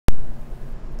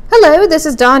Hello, this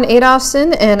is Dawn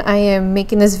Adolphson, and I am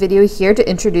making this video here to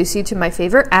introduce you to my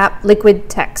favorite app,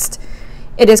 LiquidText.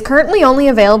 It is currently only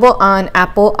available on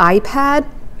Apple iPad.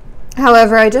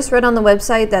 However, I just read on the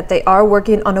website that they are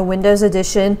working on a Windows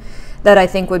edition that I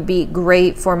think would be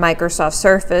great for Microsoft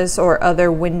Surface or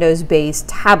other Windows-based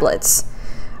tablets.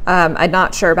 I'm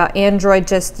not sure about Android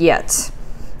just yet.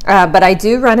 But I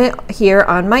do run it here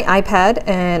on my iPad,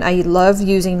 and I love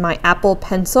using my Apple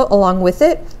Pencil along with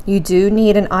it. You do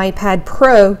need an iPad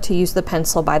Pro to use the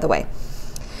pencil, by the way.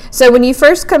 So when you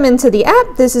first come into the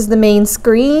app, this is the main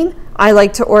screen. I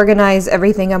like to organize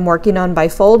everything I'm working on by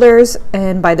folders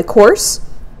and by the course,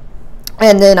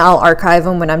 and then I'll archive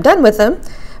them when I'm done with them.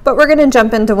 But we're going to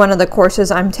jump into one of the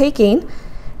courses I'm taking,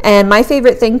 and my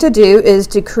favorite thing to do is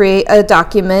to create a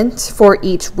document for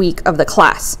each week of the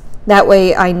class. That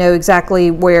way I know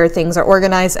exactly where things are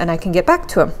organized and I can get back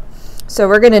to them. So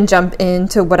we're going to jump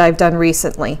into what I've done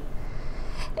recently.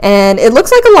 And it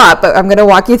looks like a lot, but I'm going to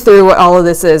walk you through what all of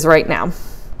this is right now.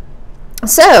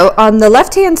 So on the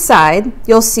left-hand side,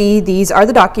 you'll see these are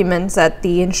the documents that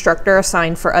the instructor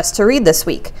assigned for us to read this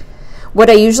week.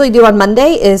 What I usually do on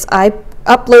Monday is I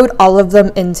upload all of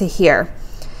them into here.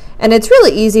 And it's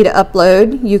really easy to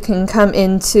upload. You can come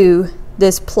into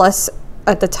this plus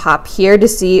at the top here to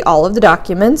see all of the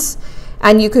documents,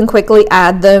 and you can quickly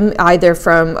add them either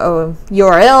from a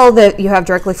URL that you have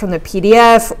directly from the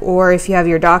PDF, or if you have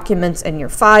your documents and your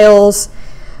files.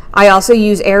 I also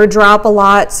use AirDrop a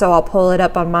lot, so I'll pull it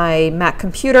up on my Mac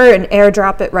computer and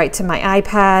AirDrop it right to my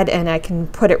iPad, and I can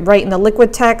put it right in the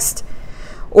LiquidText,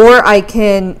 or I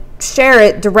can share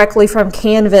it directly from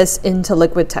Canvas into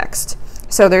LiquidText.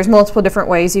 So there's multiple different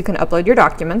ways you can upload your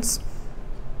documents.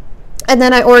 And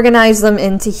then I organize them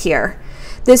into here.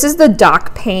 This is the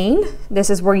doc pane. This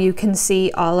is where you can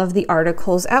see all of the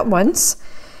articles at once.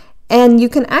 And you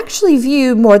can actually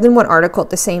view more than one article at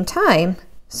the same time.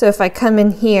 So if I come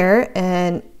in here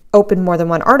and open more than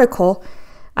one article,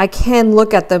 I can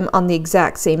look at them on the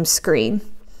exact same screen.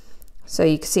 So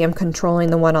you can see I'm controlling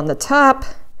the one on the top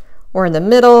or in the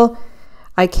middle.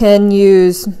 I can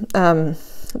use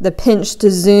the pinch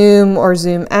to zoom or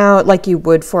zoom out like you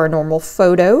would for a normal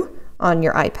photo on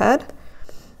your iPad.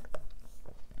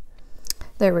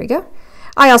 There we go.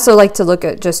 I also like to look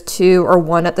at just two or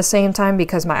one at the same time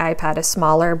because my iPad is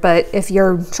smaller, but if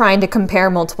you're trying to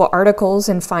compare multiple articles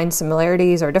and find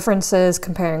similarities or differences,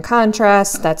 compare and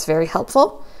contrast, that's very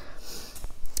helpful.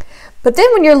 But then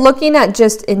when you're looking at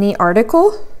just any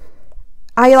article,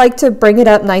 I like to bring it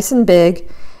up nice and big,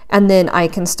 and then I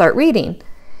can start reading.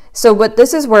 So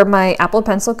this is where my Apple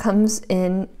Pencil comes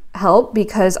in help,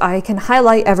 because I can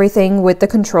highlight everything with the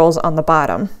controls on the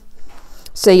bottom.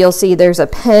 So you'll see there's a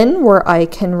pen where I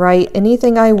can write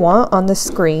anything I want on the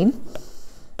screen.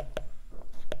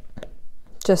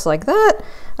 Just like that.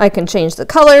 I can change the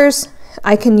colors.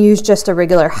 I can use just a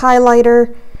regular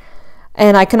highlighter.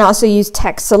 And I can also use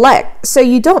text select. So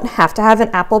you don't have to have an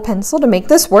Apple Pencil to make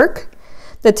this work.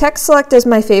 The text select is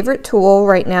my favorite tool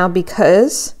right now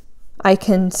because I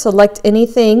can select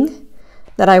anything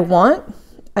that I want.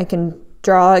 I can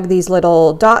draw these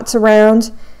little dots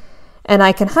around, and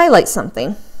I can highlight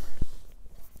something.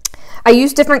 I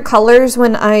use different colors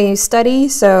when I study,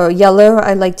 so yellow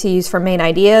I like to use for main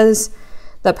ideas.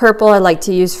 The purple I like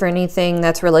to use for anything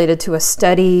that's related to a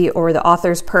study or the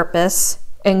author's purpose.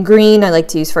 And green I like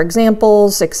to use for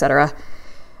examples, etc.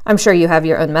 I'm sure you have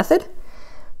your own method.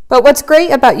 But what's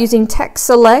great about using text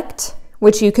select,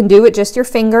 which you can do with just your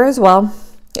finger as well,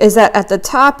 is that at the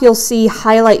top you'll see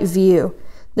highlight view.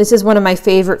 This is one of my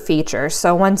favorite features.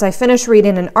 So once I finish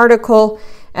reading an article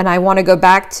and I want to go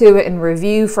back to it and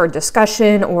review for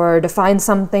discussion or define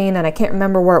something and I can't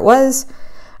remember where it was,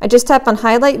 I just tap on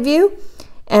highlight view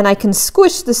and I can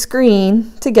squish the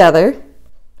screen together.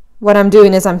 What I'm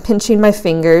doing is I'm pinching my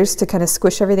fingers to kind of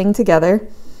squish everything together.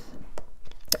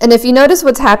 And if you notice,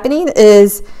 what's happening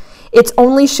is it's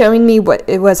only showing me what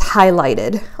it was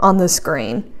highlighted on the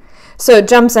screen. So it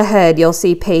jumps ahead. You'll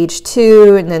see page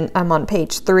 2, and then I'm on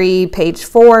page 3, page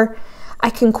 4. I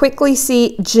can quickly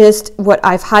see just what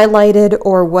I've highlighted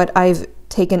or what I've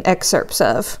taken excerpts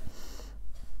of.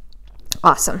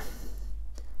 Awesome.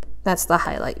 That's the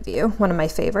highlight view, one of my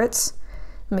favorites.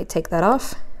 Let me take that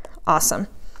off. Awesome.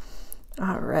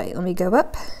 All right, let me go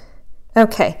up.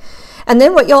 Okay, and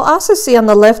then what you'll also see on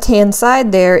the left-hand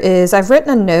side there is I've written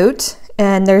a note,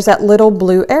 and there's that little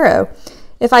blue arrow.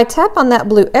 If I tap on that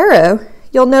blue arrow,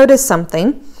 you'll notice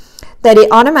something, that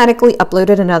it automatically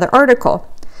uploaded another article.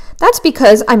 That's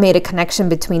because I made a connection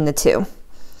between the two.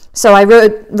 So I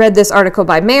read this article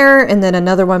by Mayer and then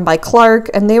another one by Clark,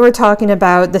 and they were talking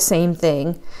about the same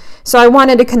thing. So I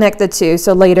wanted to connect the two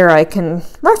so later I can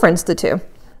reference the two.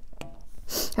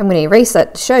 I'm going to erase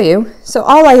that to show you. So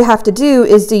all I have to do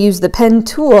is to use the pen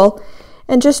tool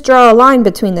and just draw a line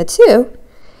between the two,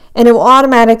 and it will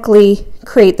automatically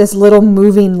create this little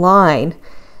moving line.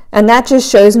 And that just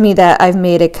shows me that I've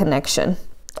made a connection.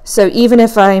 So even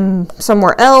if I'm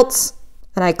somewhere else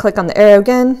and I click on the arrow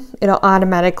again, it'll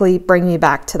automatically bring me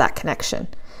back to that connection.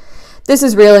 This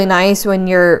is really nice when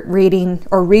you're reading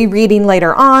or rereading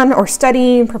later on, or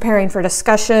studying, preparing for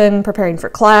discussion, preparing for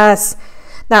class.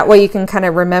 That way you can kind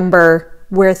of remember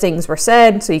where things were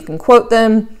said so you can quote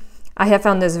them. I have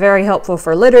found this very helpful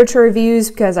for literature reviews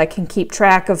because I can keep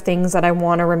track of things that I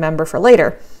want to remember for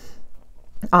later.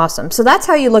 Awesome. So that's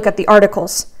how you look at the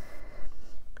articles.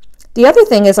 The other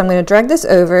thing is I'm going to drag this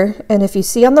over, and if you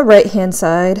see on the right hand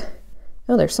side,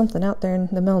 oh, there's something out there in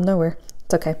the middle of nowhere.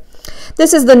 It's okay.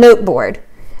 This is the note board.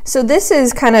 So this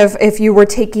is kind of if you were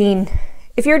doing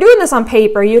this on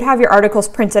paper, you'd have your articles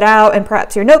printed out and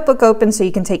perhaps your notebook open so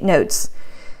you can take notes.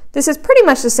 This is pretty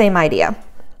much the same idea.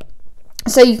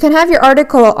 So you can have your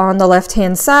article on the left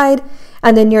hand side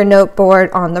and then your note board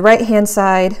on the right hand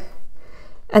side.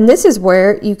 And this is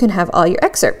where you can have all your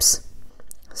excerpts.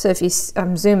 So if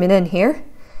I'm zooming in here,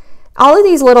 all of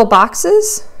these little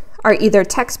boxes are either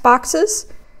text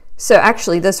boxes. So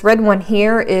actually this red one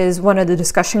here is one of the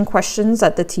discussion questions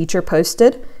that the teacher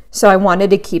posted. So I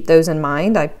wanted to keep those in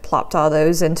mind. I plopped all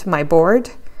those into my board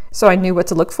so I knew what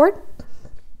to look for.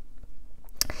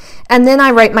 And then I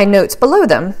write my notes below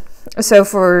them. So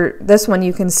for this one,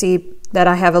 you can see that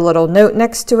I have a little note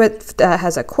next to it that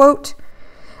has a quote.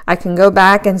 I can go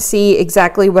back and see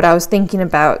exactly what I was thinking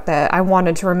about that I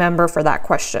wanted to remember for that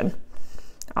question.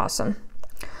 Awesome.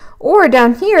 Or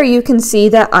down here, you can see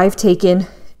that I've taken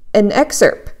an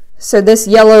excerpt. So this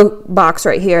yellow box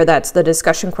right here, that's the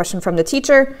discussion question from the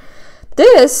teacher.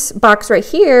 This box right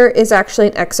here is actually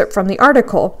an excerpt from the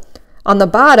article. On the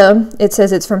bottom, it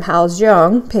says it's from Hal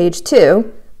Jung, page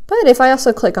 2. But if I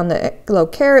also click on the little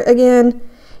caret again,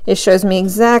 it shows me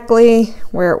exactly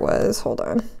where it was. Hold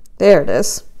on. There it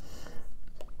is.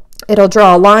 It'll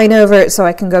draw a line over it so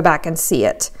I can go back and see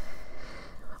it.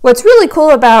 What's really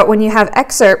cool about when you have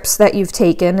excerpts that you've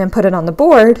taken and put it on the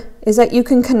board is that you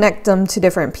can connect them to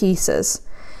different pieces.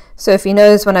 So if you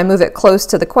notice when I move it close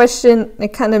to the question,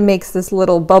 it kind of makes this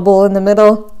little bubble in the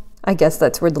middle. I guess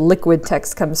that's where the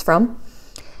LiquidText comes from.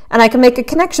 And I can make a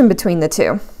connection between the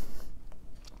two.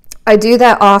 I do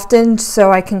that often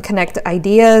so I can connect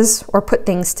ideas or put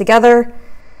things together.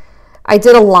 I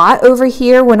did a lot over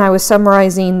here when I was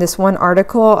summarizing this one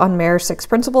article on Mayor's 6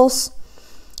 Principles,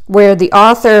 where the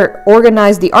author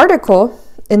organized the article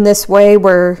in this way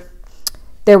where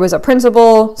there was a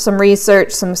principle, some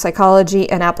research, some psychology,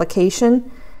 and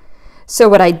application. So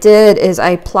what I did is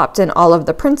I plopped in all of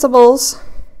the principles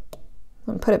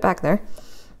and put it back there.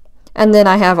 And then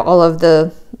I have all of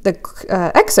the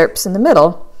excerpts in the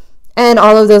middle. And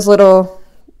all of those little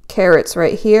carets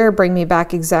right here bring me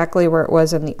back exactly where it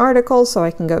was in the article, so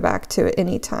I can go back to it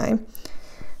anytime,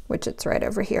 which it's right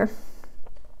over here.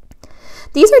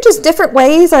 These are just different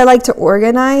ways I like to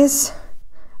organize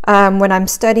when I'm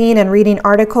studying and reading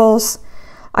articles.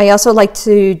 I also like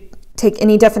to take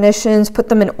any definitions, put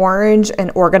them in orange,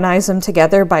 and organize them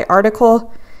together by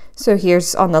article. So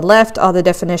here's on the left all the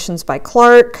definitions by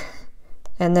Clark,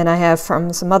 and then I have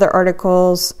from some other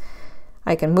articles.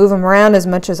 I can move them around as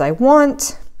much as I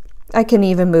want. I can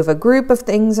even move a group of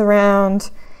things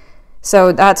around.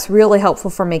 So that's really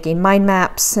helpful for making mind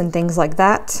maps and things like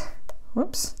that.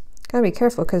 Whoops, gotta be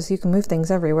careful because you can move things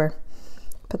everywhere.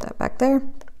 Put that back there.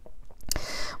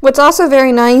 What's also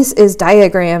very nice is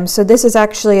diagrams. So this is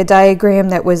actually a diagram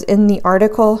that was in the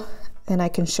article, and I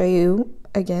can show you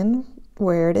again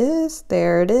where it is.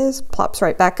 There it is, plops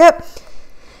right back up.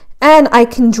 And I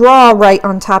can draw right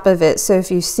on top of it. So if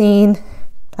you've seen,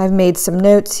 I've made some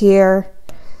notes here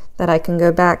that I can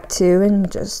go back to, and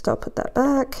I'll put that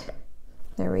back.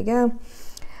 There we go.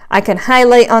 I can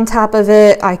highlight on top of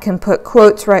it. I can put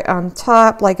quotes right on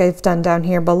top like I've done down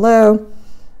here below.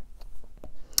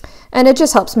 And it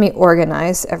just helps me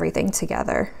organize everything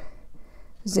together.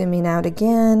 Zooming out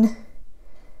again.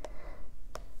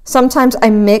 Sometimes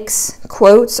I mix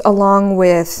quotes along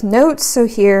with notes. So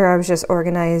here I was just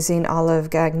organizing all of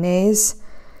Gagnet's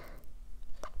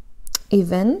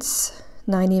events,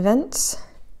 9 events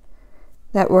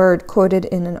that were quoted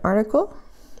in an article.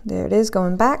 There it is,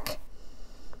 going back.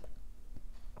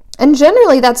 And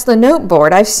generally that's the note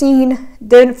board. I've seen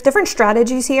different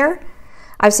strategies here.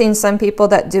 I've seen some people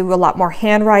that do a lot more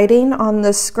handwriting on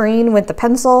the screen with the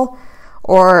pencil,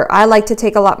 or I like to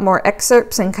take a lot more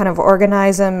excerpts and kind of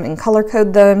organize them and color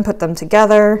code them, put them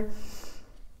together.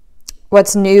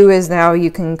 What's new is now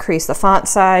you can increase the font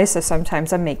size, so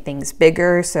sometimes I make things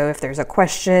bigger, so if there's a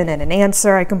question and an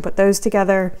answer, I can put those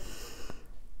together,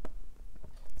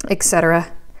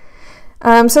 etc.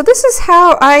 So this is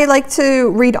how I like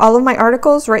to read all of my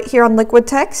articles right here on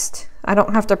LiquidText. I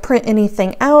don't have to print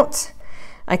anything out.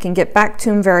 I can get back to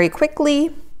them very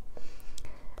quickly.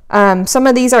 Some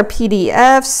of these are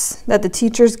PDFs that the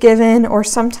teacher's given, or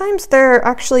sometimes they're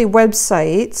actually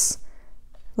websites.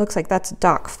 Looks like that's a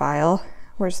doc file.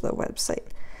 Where's the website?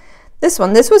 This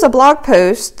one. This was a blog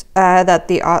post that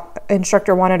the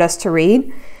instructor wanted us to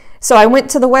read. So I went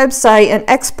to the website and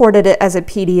exported it as a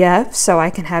PDF so I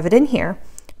can have it in here.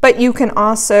 But you can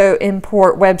also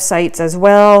import websites as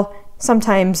well.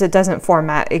 Sometimes it doesn't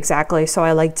format exactly, so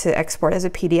I like to export as a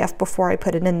PDF before I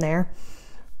put it in there.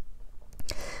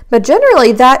 But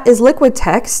generally, that is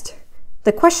LiquidText.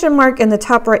 The question mark in the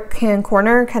top right-hand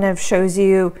corner kind of shows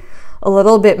you a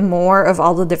little bit more of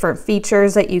all the different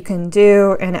features that you can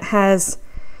do, and it has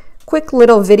quick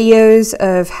little videos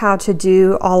of how to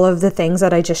do all of the things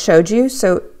that I just showed you.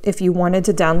 So if you wanted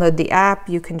to download the app,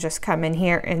 you can just come in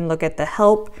here and look at the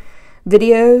help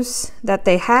videos that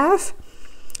they have.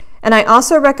 And I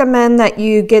also recommend that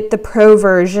you get the pro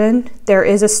version. There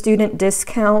is a student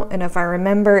discount, and if I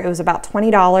remember, it was about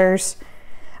 $20.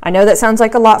 I know that sounds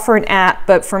like a lot for an app,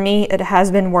 but for me, it has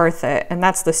been worth it, and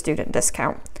that's the student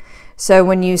discount. So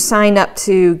when you sign up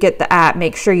to get the app,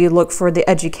 make sure you look for the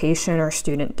education or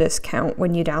student discount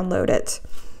when you download it.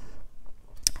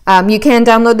 You can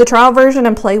download the trial version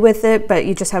and play with it, but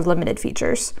you just have limited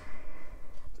features.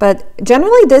 But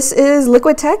generally, this is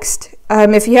LiquidText.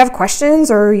 If you have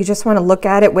questions or you just want to look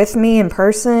at it with me in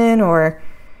person, or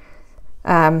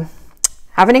have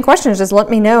any questions, just let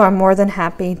me know. I'm more than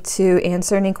happy to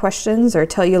answer any questions or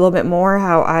tell you a little bit more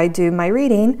how I do my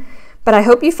reading. But I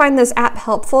hope you find this app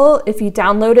helpful. If you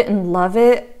download it and love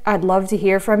it, I'd love to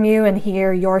hear from you and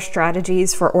hear your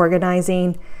strategies for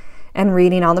organizing and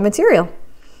reading all the material.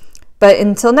 But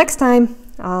until next time,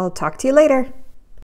 I'll talk to you later.